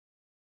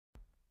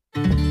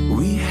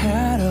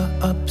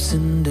ups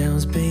and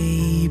downs,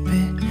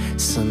 baby.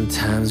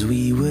 Sometimes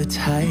we were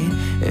tight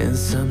and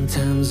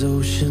sometimes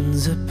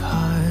oceans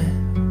apart.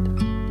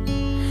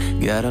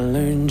 Gotta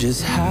learn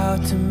just how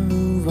to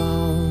move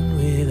on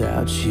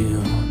without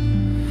you.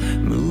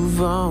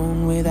 Move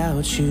on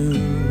without you.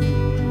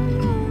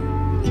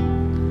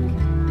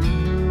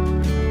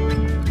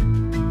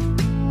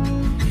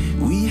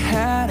 We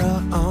had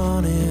our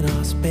on and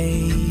offs,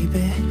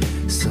 baby.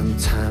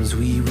 Sometimes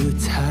we were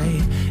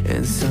tight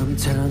and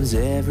sometimes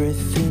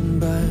everything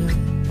but.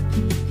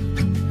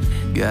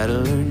 Gotta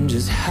learn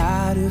just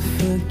how to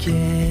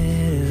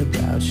forget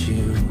about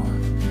you.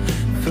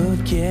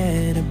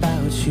 Forget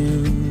about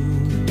you.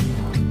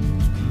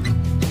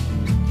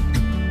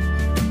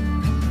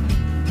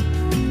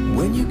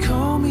 When you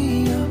call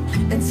me up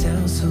and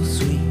sound so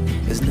sweet,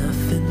 there's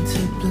nothing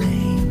to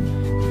blame.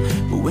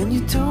 But when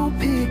you don't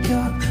pick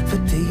up for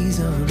days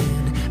on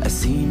end, I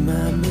see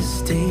my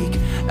mistake.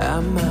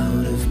 I'm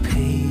out of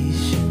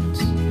patience.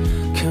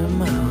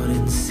 Come out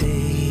and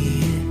say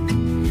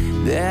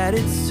it, that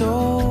it's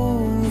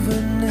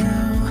over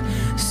now,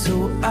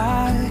 so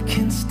I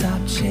can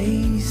stop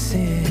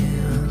chasing.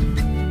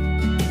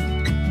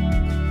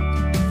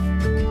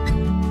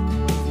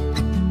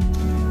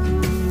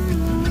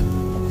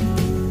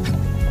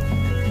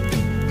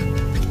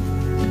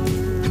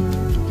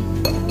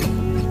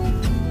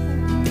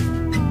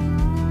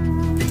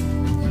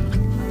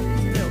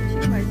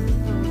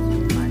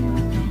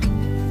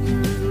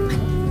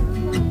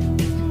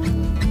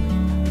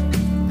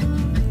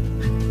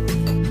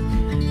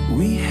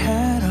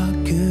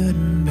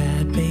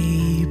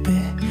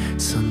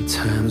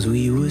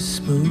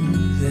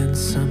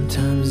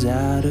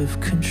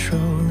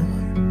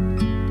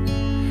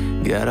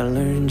 Gotta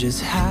learn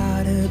just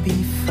how to be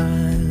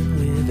fine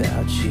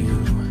without you.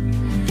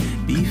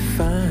 Be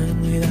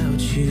fine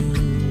without you.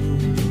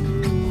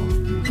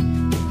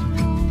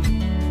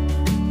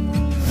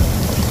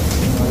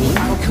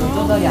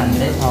 조절이 안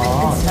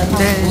돼서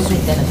철판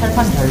구우실 때는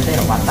철판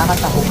별대로 왔다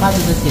갔다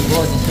볶아주듯이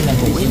구워주시면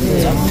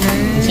되시고요.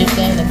 드실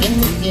때는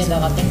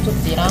땡초찌에다가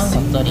땡초찌랑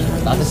겉절이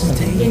놔두시면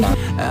됩니다.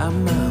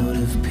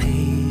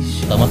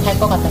 너무 탈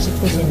것 같다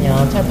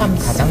싶으시면 철판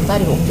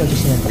가장자리로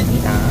옮겨주시면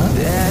됩니다.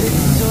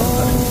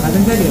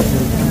 가장자리가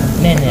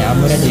좀 네네,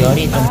 아무래도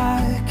열이 좀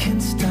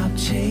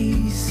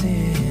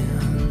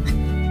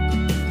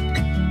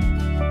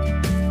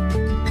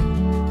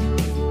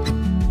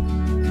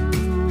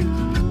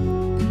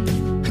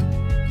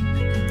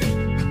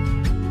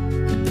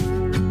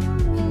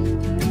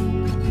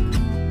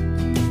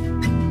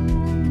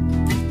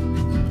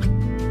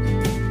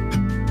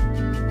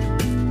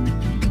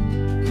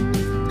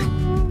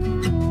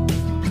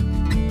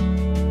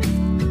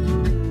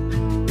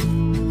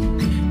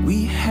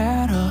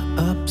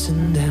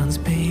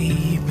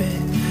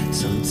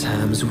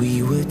Sometimes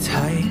we were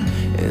tight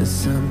and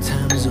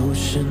sometimes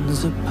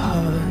oceans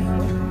apart.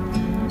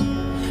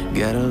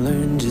 Gotta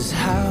learn just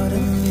how to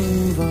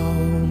move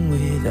on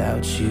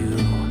without you.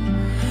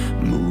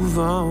 Move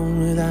on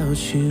without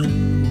you.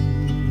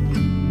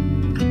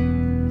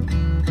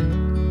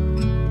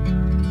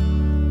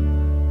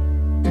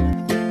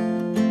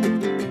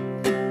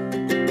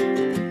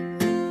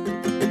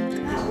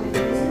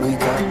 We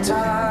got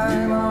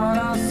time on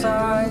our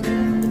side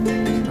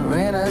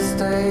when I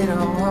stayed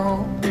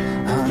home.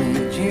 I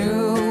need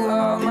you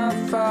on my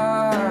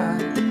fire.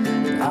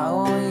 I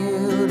want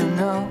you to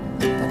know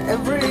that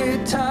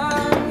every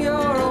time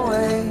you're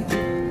away,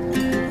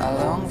 I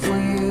long for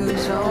you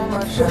so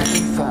much I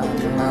can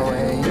find my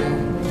way.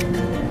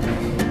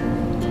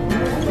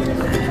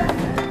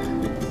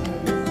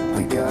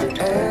 We got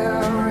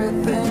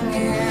everything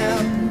here,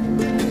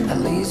 at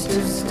least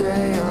to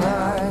stay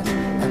alive,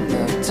 and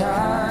the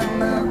time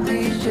that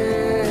we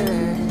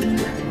share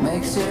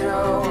makes it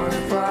all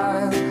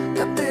worthwhile.